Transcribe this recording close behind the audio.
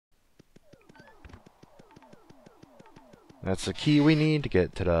That's the key we need to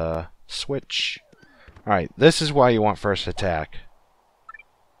get to the switch. Alright, this is why you want first attack.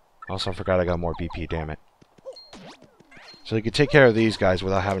 Also, I forgot I got more BP, damn it. So you can take care of these guys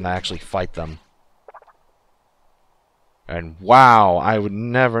without having to actually fight them. And wow, I would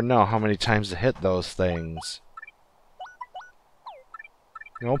never know how many times to hit those things.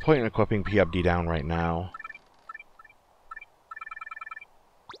 No point in equipping PUBD down right now.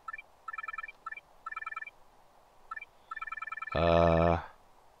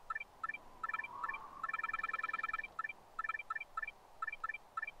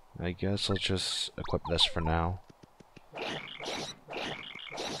 I guess I'll just equip this for now.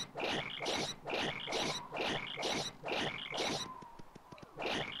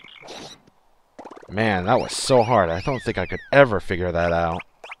 Man, that was so hard. I don't think I could ever figure that out.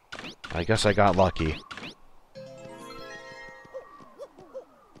 I guess I got lucky.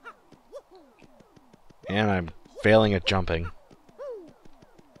 And I'm failing at jumping.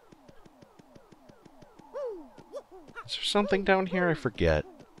 Is there something down here? I forget.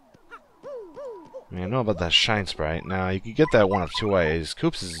 I mean, I know about that shine sprite. Now, you can get that one of two ways.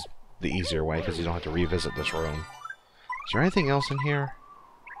 Coops is the easier way, because you don't have to revisit this room. Is there anything else in here?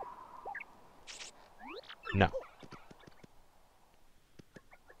 No.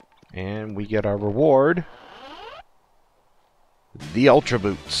 And we get our reward. The Ultra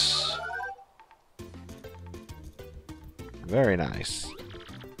Boots. Very nice.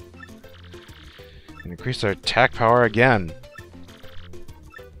 And increase our attack power again.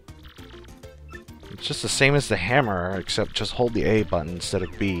 It's just the same as the hammer, except just hold the A button instead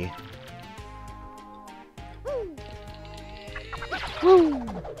of B. Woo!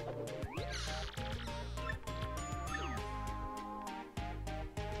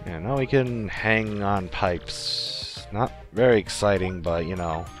 Yeah, now we can hang on pipes. Not very exciting, but you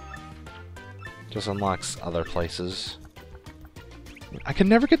know, just unlocks other places. I can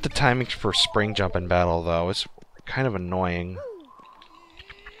never get the timing for spring jump in battle, though. It's kind of annoying.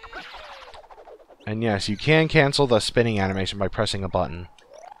 And yes, you can cancel the spinning animation by pressing a button.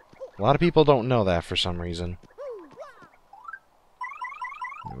 A lot of people don't know that for some reason.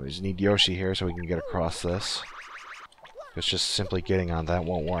 We just need Yoshi here so we can get across this. It's just simply getting on that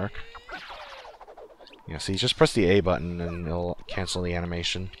won't work. Yeah, see, just press the A button and it'll cancel the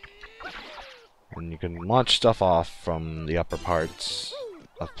animation. And you can launch stuff off from the upper parts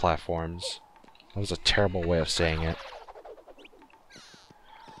of platforms. That was a terrible way of saying it.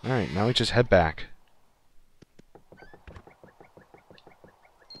 Alright, now we just head back.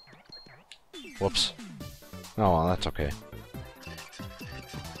 Whoops. Oh, well, that's okay.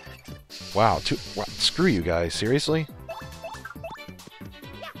 Wow, screw you guys, seriously?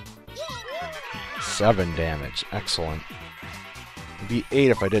 7 damage, excellent. It'd be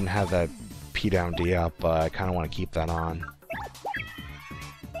 8 if I didn't have that P down D up, but I kind of want to keep that on.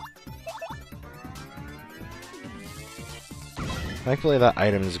 Thankfully that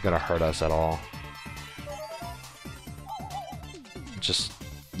item isn't going to hurt us at all. It just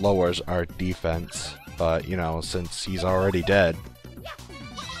lowers our defense, but you know, since he's already dead,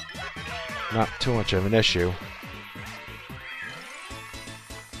 not too much of an issue.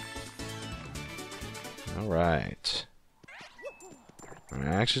 Alright. I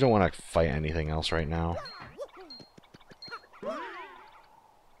actually don't want to fight anything else right now.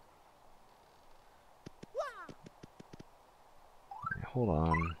 Hold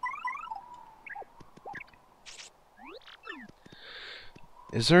on.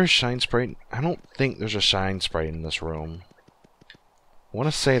 Is there a shine sprite? I don't think there's a shine sprite in this room. I want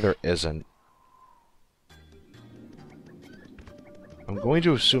to say there isn't. I'm going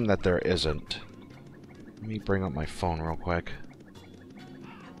to assume that there isn't. Let me bring up my phone real quick.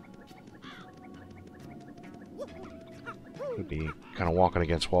 Could be kind of walking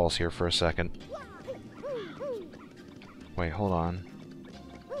against walls here for a second. Wait, hold on.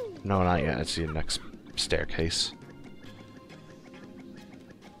 No, not yet. It's the next staircase.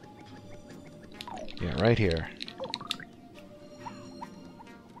 Yeah, right here.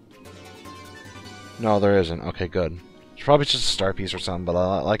 No, there isn't. Okay, good. It's probably just a star piece or something,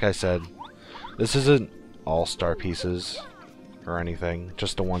 but like I said, this isn't all star pieces or anything,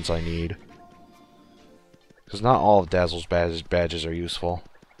 just the ones I need. Because not all of Dazzle's badges are useful.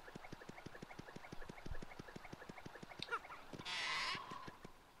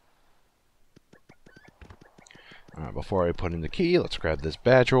 Alright, before I put in the key, let's grab this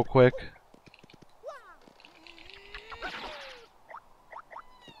badge real quick.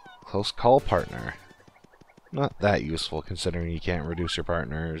 Close call partner. Not that useful considering you can't reduce your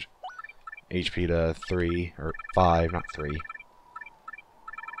partner's HP to 3, or 5, not 3.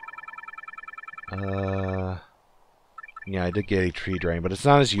 Yeah, I did get HP drain, but it's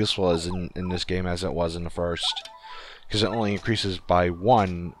not as useful as in this game as it was in the first. Because it only increases by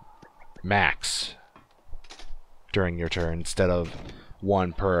 1 max during your turn instead of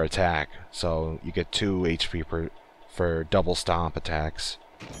 1 per attack. So you get 2 HP for double stomp attacks.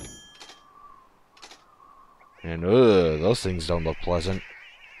 And those things don't look pleasant.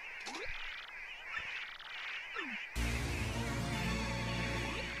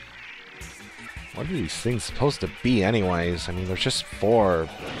 What are these things supposed to be anyways? I mean, there's just four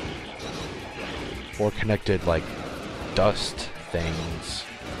connected, like, dust things.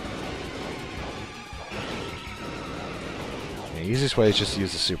 The easiest way is just to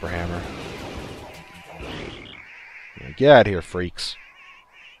use the super hammer. Yeah, get out of here, freaks.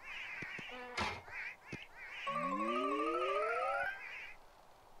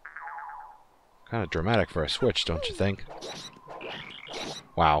 Kind of dramatic for a switch, don't you think?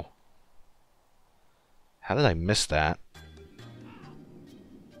 Wow. How did I miss that?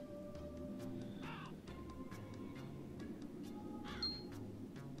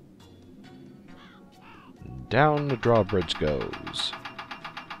 Down the drawbridge goes.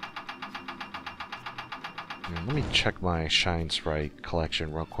 Now, let me check my Shine Sprite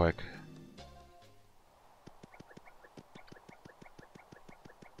collection real quick.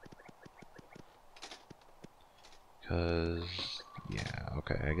 Because, yeah,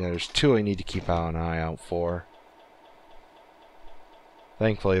 okay, there's 2 I need to keep an eye out for.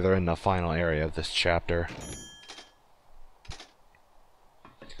 Thankfully, they're in the final area of this chapter.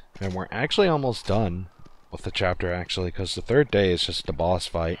 And we're actually almost done with the chapter, actually, because the 3rd day is just the boss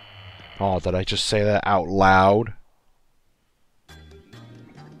fight. Oh, did I just say that out loud?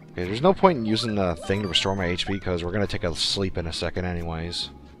 Okay, there's no point in using the thing to restore my HP, because we're going to take a sleep in a second anyways.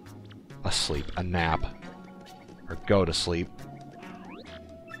 A nap. Or go to sleep.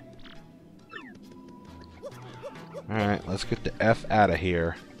 Alright, let's get the F out of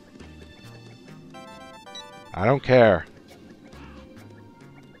here. I don't care.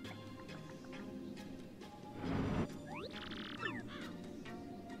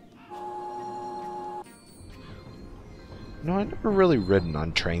 No, I've never really ridden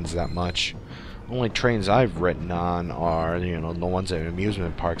on trains that much. Only trains I've ridden on are, you know, the ones at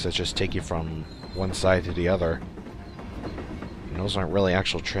amusement parks that just take you from one side to the other. And those aren't really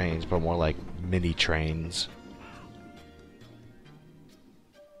actual trains, but more like mini trains.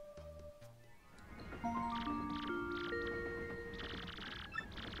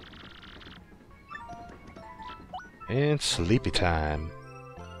 And sleepy time.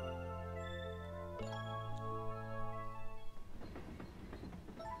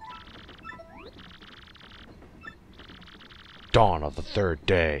 Dawn of the 3rd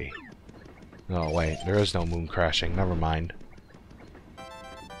day. Oh wait, there is no moon crashing. Never mind.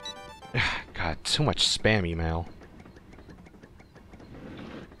 God, too much spam email.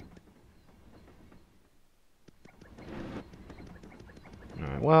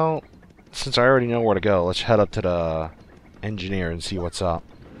 Alright, well, since I already know where to go, let's head up to the engineer and see what's up.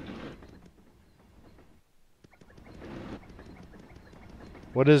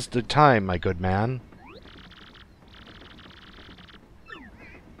 What is the time, my good man?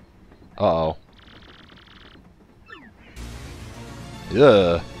 Uh-oh.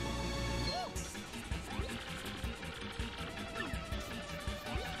 Ugh.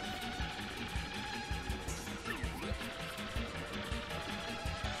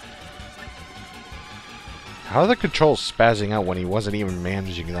 How are the controls spazzing out when he wasn't even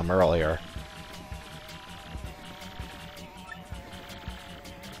managing them earlier?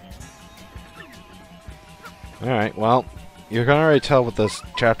 Alright, well, you can already tell what this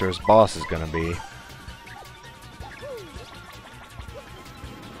chapter's boss is gonna be.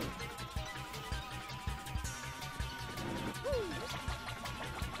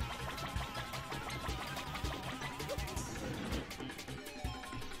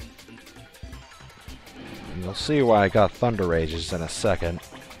 And you'll see why I got Thunder Rages in a second.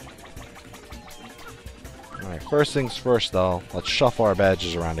 Alright, first things first though, let's shuffle our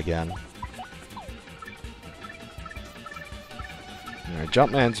badges around again. Alright,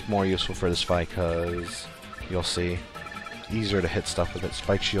 Jumpman's more useful for this fight because you'll see. Easier to hit stuff with it.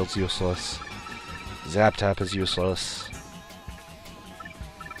 Spike Shield's useless. Zap Tap is useless.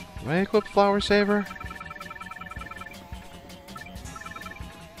 Did I equip Flower Saver?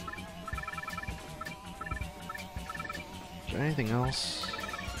 Is there anything else?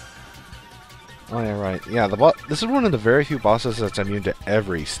 Oh yeah, right. Yeah, this is one of the very few bosses that's immune to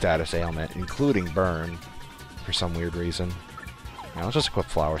every status ailment, including burn, for some weird reason. Now, I'll just equip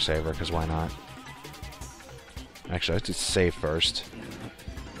Flower Saver, because why not? Actually, let's just save first.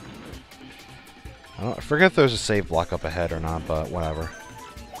 I forget if there's a save block up ahead or not, but whatever.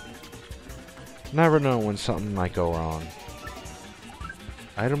 Never know when something might go wrong.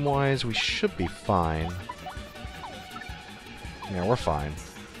 Item-wise, we should be fine. Yeah, we're fine.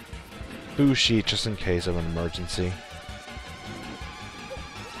 Boo sheet just in case of an emergency.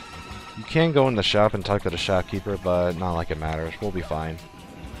 You can go in the shop and talk to the shopkeeper, but not like it matters. We'll be fine.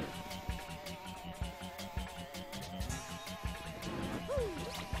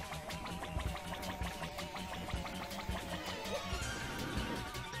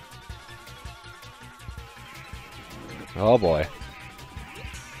 Oh boy.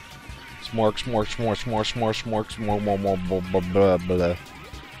 Smork, smork, smork, smork, smork, smork, smork, blah, blah,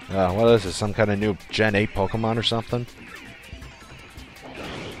 blah. What is this? Some kind of new Gen 8 Pokemon or something?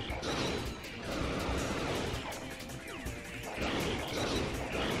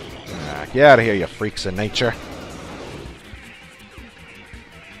 Get out of here, you freaks of nature.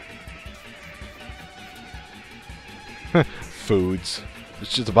 Foods.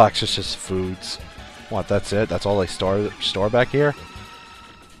 It's just, the box is just foods. What, that's it? That's all they store back here?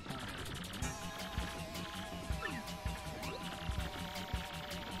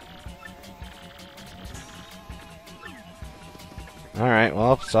 Alright,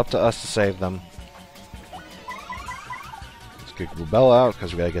 well, it's up to us to save them. Let's get Borble out,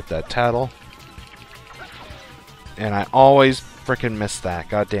 because we gotta get that tattle. And I always frickin' miss that,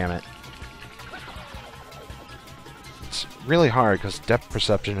 god damn it. It's really hard, because depth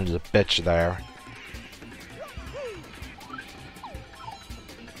perception is a bitch there.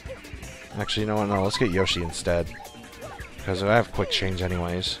 Actually, you know what, no, let's get Yoshi instead. Because I have quick change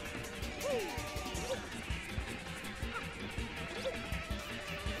anyways.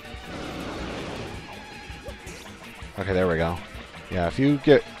 Okay, there we go. Yeah, if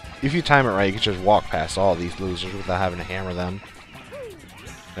you time it right, you can just walk past all these losers without having to hammer them.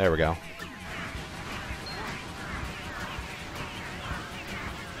 There we go.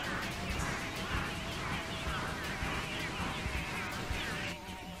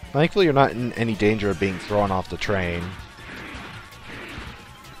 Thankfully, you're not in any danger of being thrown off the train.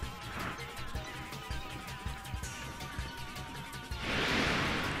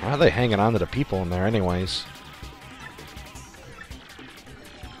 Why are they hanging on to the people in there anyways?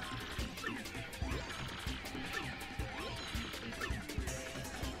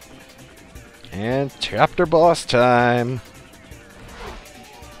 And chapter boss time!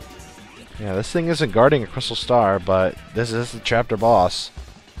 Yeah, this thing isn't guarding a crystal star, but this is the chapter boss.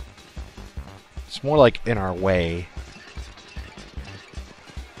 It's more like in our way.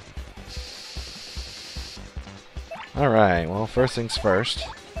 Alright, well, first things first.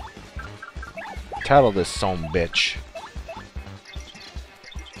 Tattle this some bitch.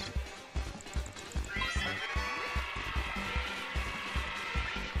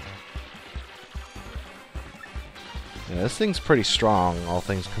 Yeah, this thing's pretty strong, all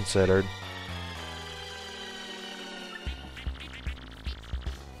things considered.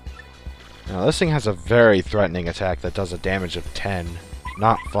 Now, this thing has a very threatening attack that does a damage of 10.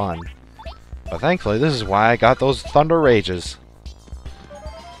 Not fun. But thankfully, this is why I got those Thunder Rages.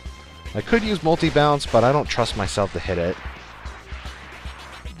 I could use multi-bounce, but I don't trust myself to hit it.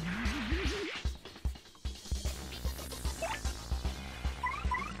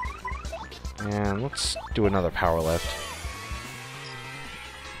 And let's do another power lift.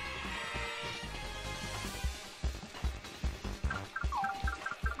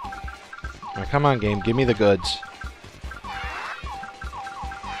 Now, come on, game, give me the goods.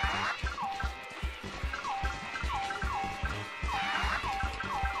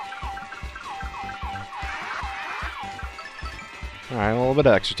 Alright, well, a little bit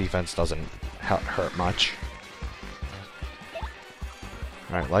of extra defense doesn't hurt much.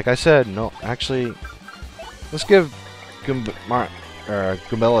 Alright, like I said, no, actually, let's give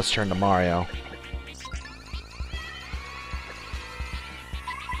Goomblella's turn to Mario.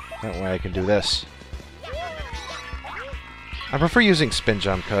 That way I can do this. I prefer using spin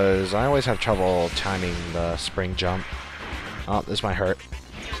jump because I always have trouble timing the spring jump. Oh, this might hurt.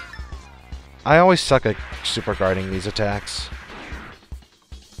 I always suck at super guarding these attacks.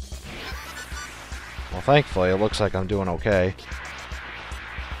 Well, thankfully, it looks like I'm doing okay.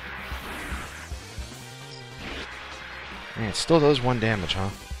 Man, it still does 1 damage, huh?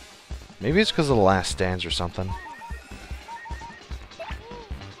 Maybe it's because of the last stands or something.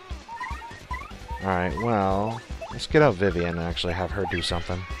 Alright, well, let's get out Vivian and actually have her do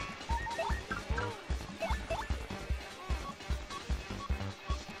something.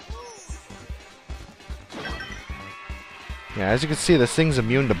 Yeah, as you can see, this thing's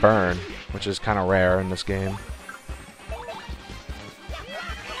immune to burn, which is kind of rare in this game.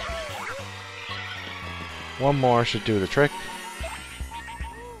 One more should do the trick.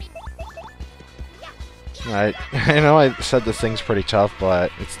 I know I said this thing's pretty tough,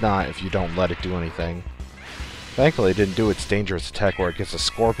 but it's not if you don't let it do anything. Thankfully, it didn't do its dangerous attack where it gets a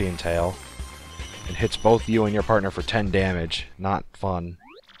scorpion tail and hits both you and your partner for 10 damage. Not fun.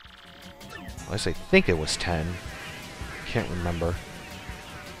 At least I think it was 10. Can't remember.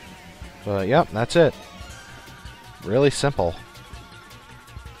 But yep, that's it. Really simple.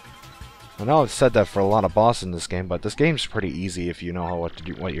 I know I've said that for a lot of bosses in this game, but this game's pretty easy if you know what to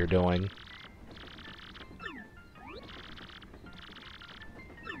do, what you're doing.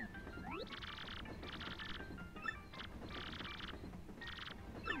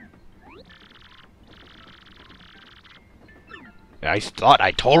 I thought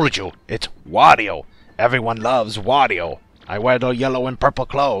I told you. It's Wario. Everyone loves Wario. I wear the yellow and purple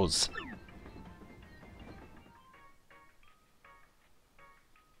clothes.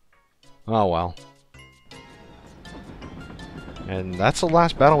 Oh well. And that's the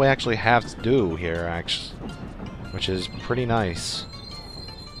last battle we actually have to do here, which is pretty nice.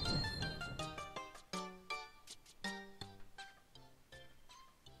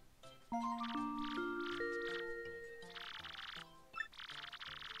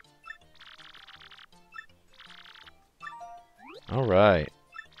 Alright.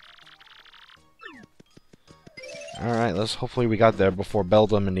 Alright, let's hopefully we got there before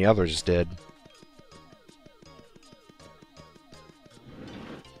Beldum and the others did.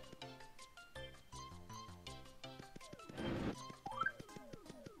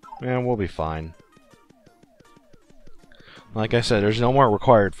 And we'll be fine. Like I said, there's no more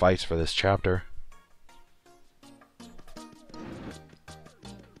required fights for this chapter.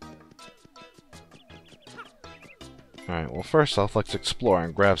 Alright, well first off, let's explore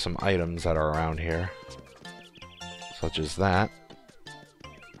and grab some items that are around here. Such as that.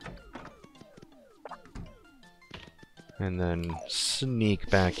 And then sneak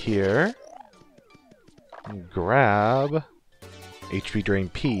back here. And grab HP Drain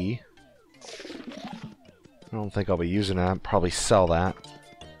P. I don't think I'll be using that. Probably sell that.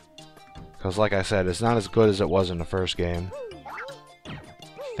 Because like I said, it's not as good as it was in the first game. I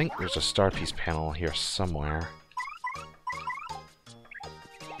think there's a star piece panel here somewhere.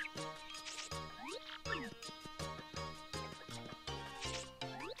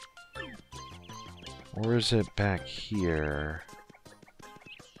 Or is it back here?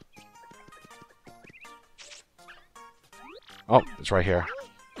 Oh, it's right here.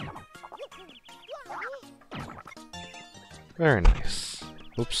 Very nice.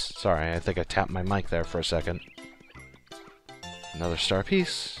 Oops, sorry, I think I tapped my mic there for a second. Another star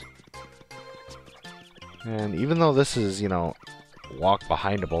piece. And even though this is, you know, walk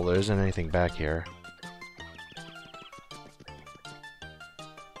behindable, there isn't anything back here.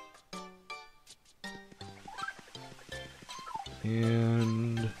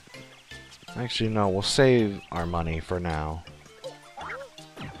 And actually, no, we'll save our money for now.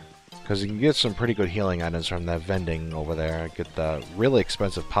 Because you can get some pretty good healing items from that vending over there. Get the really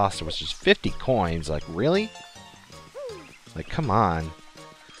expensive pasta, which is 50 coins. Like, really? Like, come on.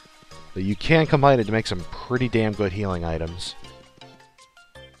 But you can combine it to make some pretty damn good healing items.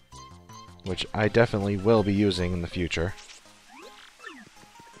 Which I definitely will be using in the future.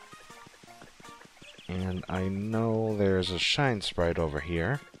 And I know there's a shine sprite over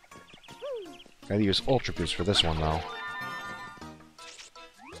here. Gotta use Ultra Boost for this one, though.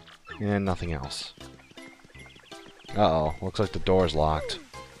 And nothing else. Uh-oh, looks like the door's locked.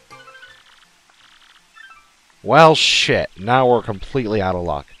 Well, shit. Now we're completely out of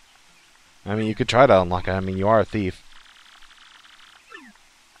luck. I mean, you could try to unlock it. I mean, you are a thief.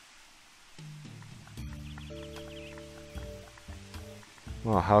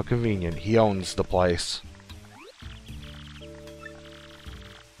 Oh, how convenient. He owns the place.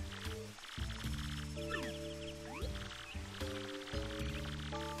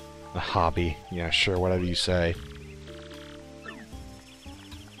 A hobby. Yeah, sure, whatever you say.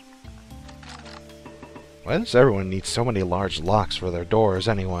 Why does everyone need so many large locks for their doors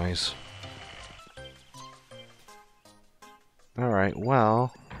anyways? Alright,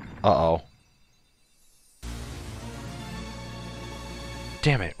 well... Uh-oh.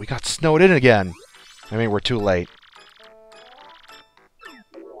 Damn it, we got snowed in again! I mean, we're too late.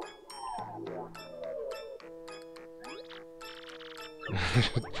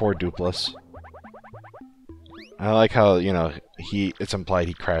 Poor Dupless. I like how, you know, it's implied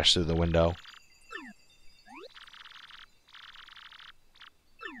he crashed through the window.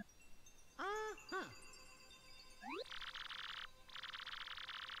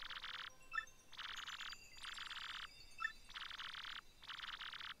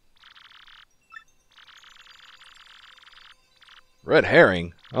 Red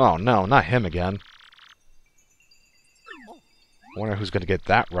herring? Oh no, not him again. I wonder who's going to get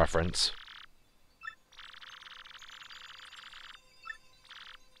that reference.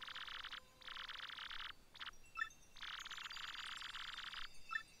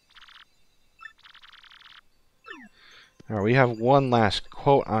 Alright, we have one last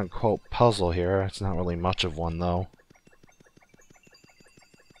quote-unquote puzzle here. It's not really much of one, though.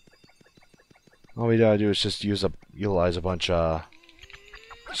 All we gotta do is just utilize a bunch of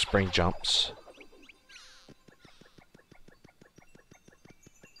spring jumps.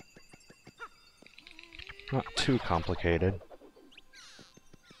 Not too complicated.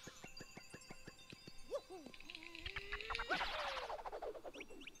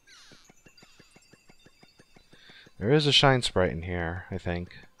 There is a shine sprite in here, I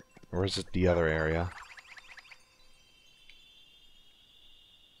think. Or is it the other area?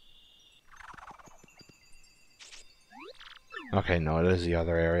 Okay, no, it is the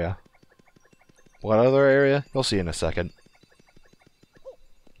other area. What other area? You'll see in a second.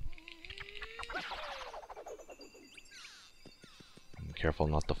 Be careful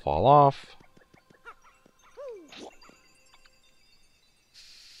not to fall off.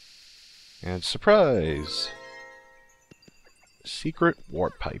 And surprise! Secret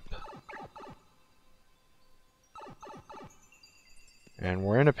warp pipe. And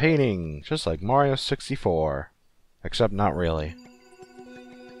we're in a painting, just like Mario 64. Except not really.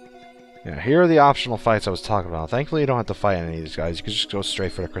 Yeah, here are the optional fights I was talking about. Thankfully you don't have to fight any of these guys, you can just go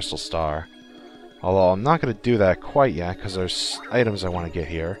straight for the Crystal Star. Although I'm not going to do that quite yet, because there's items I want to get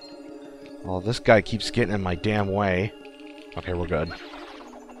here. Well, this guy keeps getting in my damn way. Okay, we're good.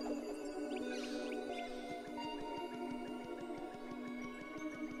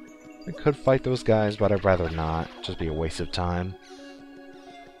 I could fight those guys, but I'd rather not. Just be a waste of time.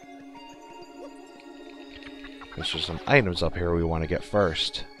 There's some items up here we want to get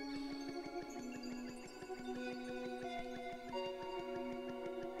first.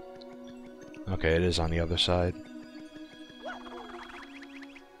 Okay, it is on the other side.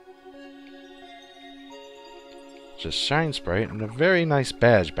 Just shine sprite and a very nice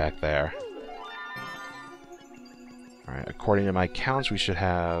badge back there. Alright, according to my counts, we should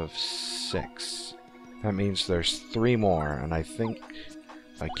have 6. That means there's 3 more, and I think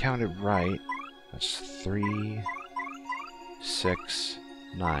if I counted right, that's 3, 6,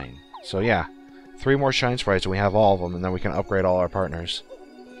 9. So yeah, 3 more shine sprites and we have all of them, and then we can upgrade all our partners.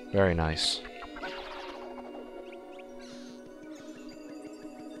 Very nice.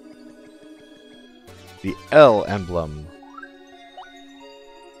 The L emblem.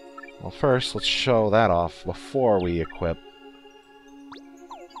 Well, first, let's show that off before we equip.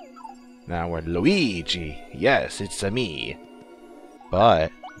 Now we're Luigi. Yes, it's a me.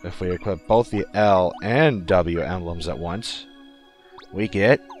 But if we equip both the L and W emblems at once, we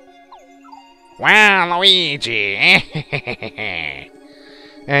get... Wow, Luigi!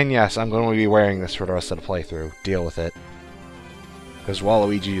 And yes, I'm going to be wearing this for the rest of the playthrough. Deal with it. Because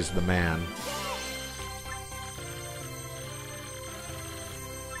Waluigi is the man.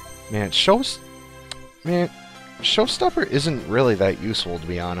 Man, Showstopper isn't really that useful, to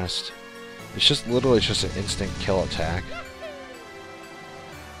be honest. It's just literally just an instant kill attack.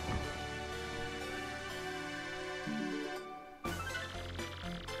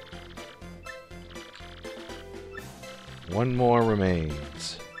 One more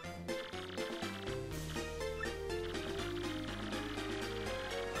remains.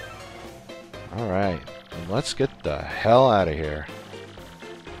 Alright, let's get the hell out of here.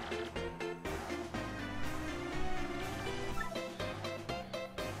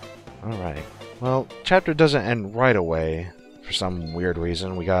 Alright, well, chapter doesn't end right away. For some weird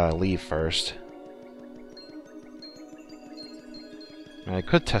reason, we gotta leave first. I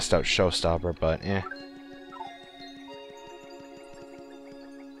could test out Showstopper, but eh.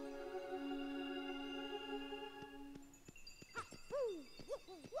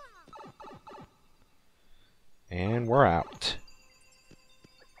 And we're out.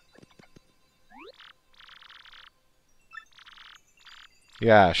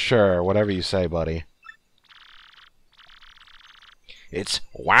 Yeah, sure, whatever you say, buddy. It's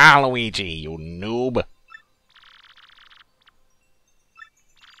Waluigi, you noob!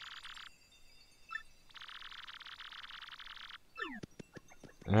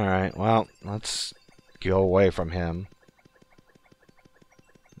 Alright, well, let's go away from him.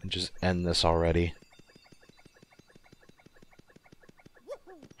 And just end this already.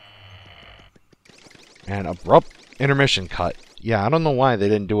 And abrupt intermission cut. Yeah, I don't know why they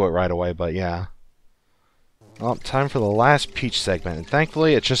didn't do it right away, but yeah. Well, time for the last Peach segment, and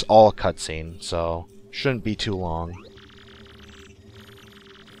thankfully it's just all a cutscene, so shouldn't be too long.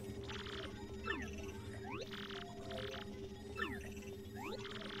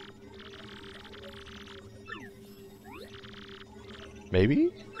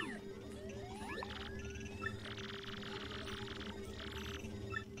 Maybe?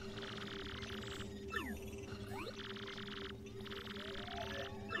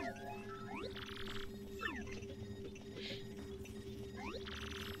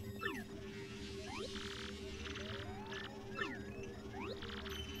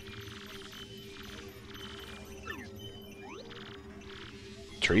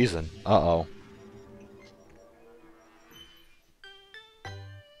 Treason. Uh-oh.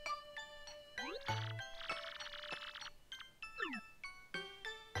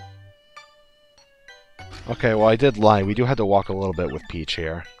 Okay, well I did lie. We do have to walk a little bit with Peach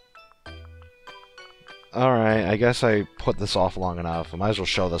here. Alright, I guess I put this off long enough. I might as well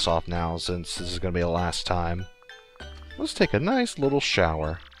show this off now since this is going to be the last time. Let's take a nice little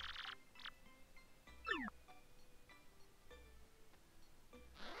shower.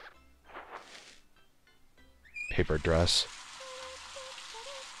 Paper dress.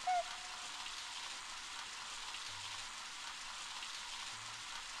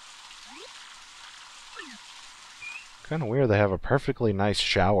 Kind of weird they have a perfectly nice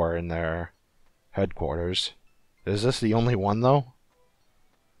shower in their headquarters. Is this the only one, though?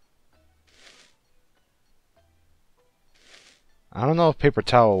 I don't know if paper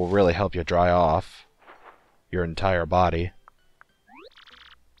towel will really help you dry off your entire body.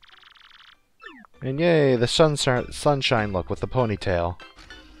 And yay, the sunshine look with the ponytail.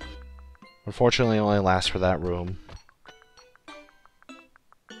 Unfortunately, it only lasts for that room.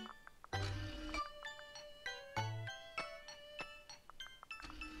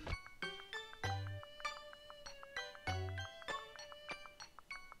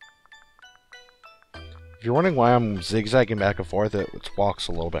 If you're wondering why I'm zigzagging back and forth, it walks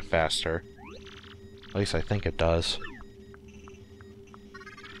a little bit faster. At least I think it does.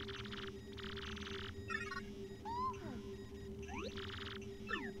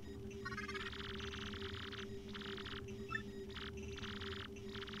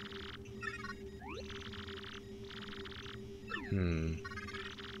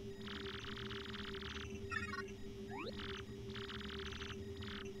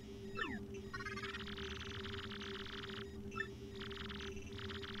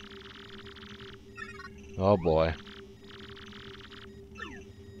 Oh boy.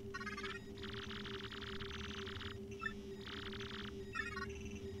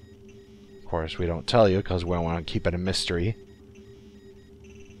 Of course, we don't tell you because we want to keep it a mystery.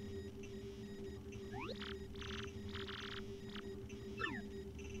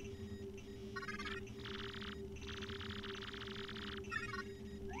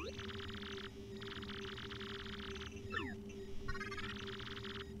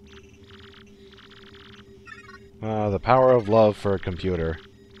 The power of love for a computer.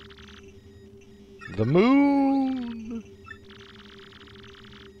 The moon!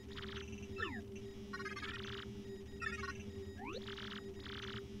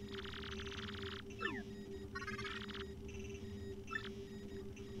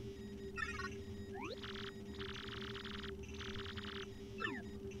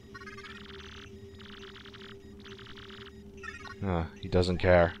 He doesn't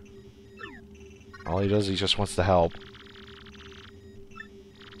care. All he does, he just wants to help.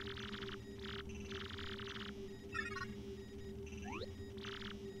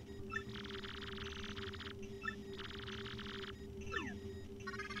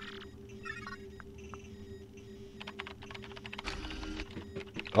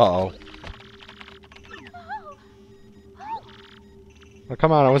 Uh-oh. Oh,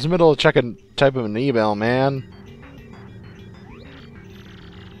 come on, I was in the middle of typing an email, man.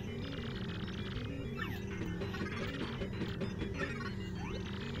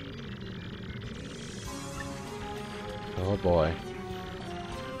 Oh boy.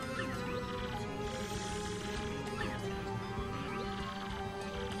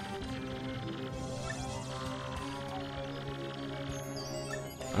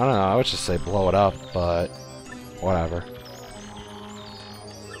 I don't know, I would just say blow it up, but whatever.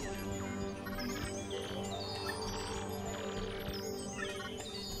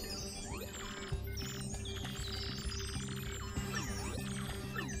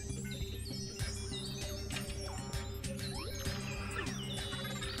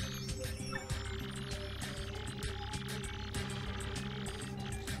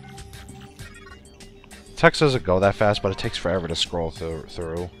 Text doesn't go that fast, but it takes forever to scroll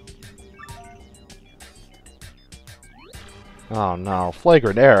through. Oh no,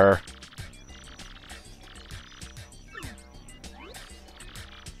 flagrant error.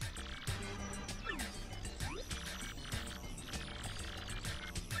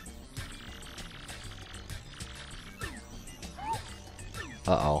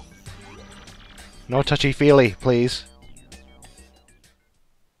 Uh-oh. No touchy-feely, please.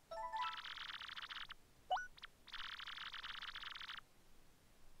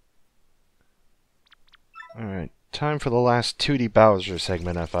 Alright, time for the last 2D Bowser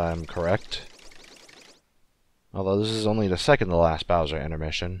segment, if I'm correct. Although this is only the second to last Bowser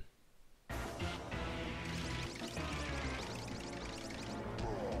intermission.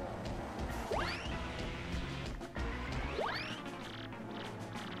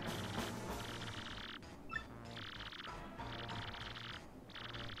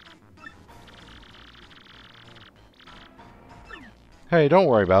 Hey, don't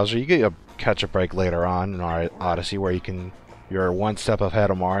worry, Bowser. You get a catch-up break later on in our Odyssey where you're one step ahead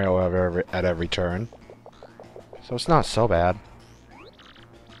of Mario at every turn. So it's not so bad.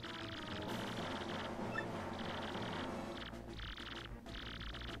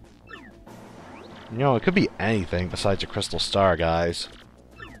 You know, it could be anything besides a crystal star, guys.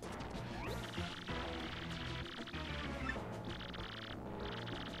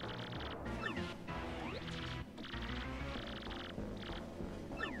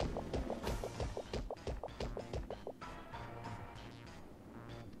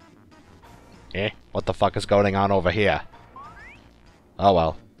 What the fuck is going on over here? Oh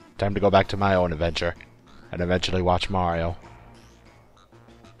well. Time to go back to my own adventure. And eventually watch Mario.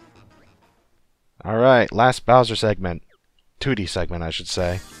 Alright, last Bowser segment. 2D segment, I should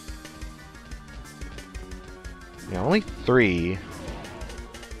say. Yeah, only three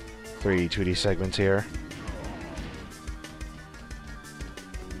 2D segments here.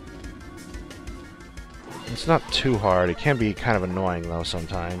 It's not too hard. It can be kind of annoying, though,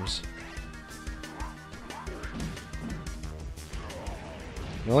 sometimes.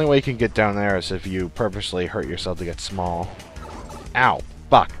 The only way you can get down there is if you purposely hurt yourself to get small. Ow!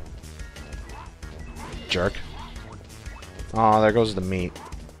 Fuck! Jerk. Aw, there goes the meat.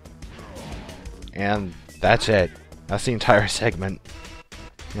 And that's it. That's the entire segment.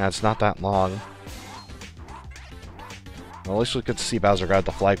 Yeah, it's not that long. Well, at least we could see Bowser grab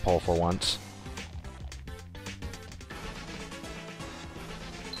the flagpole for once.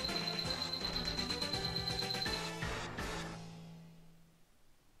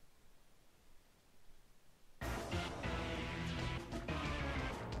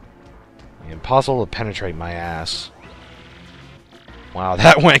 Impossible to penetrate my ass. Wow,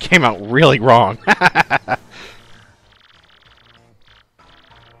 that one came out really wrong. I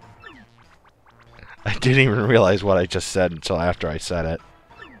didn't even realize what I just said until after I said it.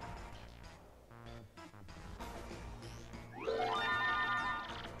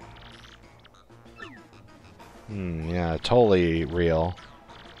 Yeah, totally real.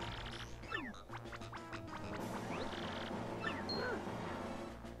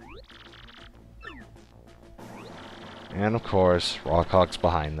 And of course, Rockhawk's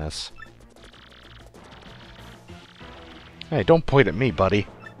behind this. Hey, don't point at me, buddy.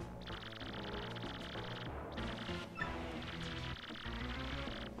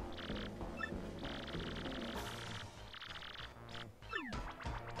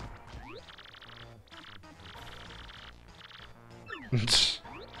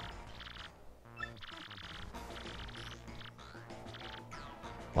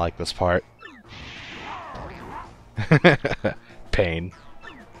 Like this part. Pain.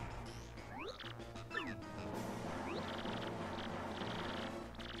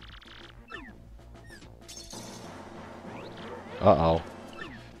 Uh-oh.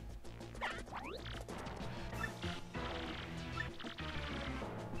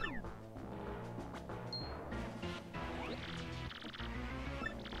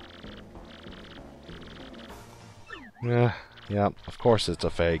 Yeah, of course it's a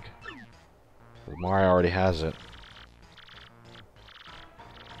fake. Mario already has it.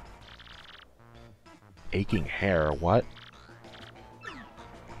 Aching hair, what?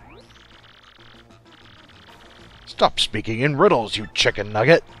 Stop speaking in riddles, you chicken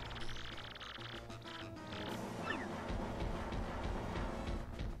nugget!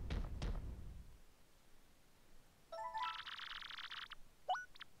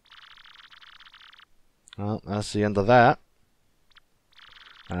 Well, that's the end of that.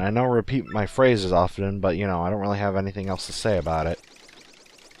 And I don't repeat my phrases often, but, you know, I don't really have anything else to say about it.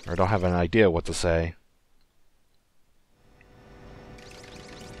 Or don't have an idea what to say.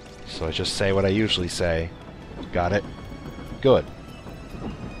 So I just say what I usually say. Got it? Good.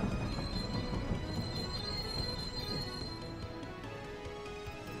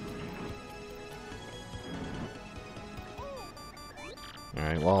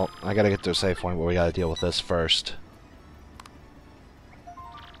 Alright, well, I gotta get to a save point where we gotta deal with this first.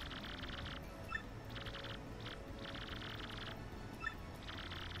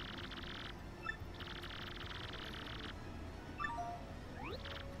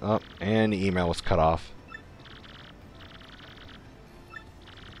 Oh, and the email was cut off.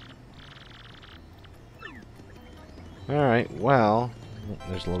 Alright, well,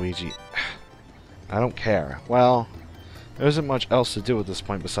 there's Luigi. I don't care. Well, there isn't much else to do at this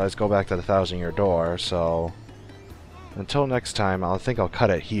point besides go back to the 1,000-year door, so until next time, I think I'll cut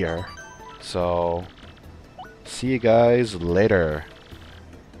it here. So, see you guys later.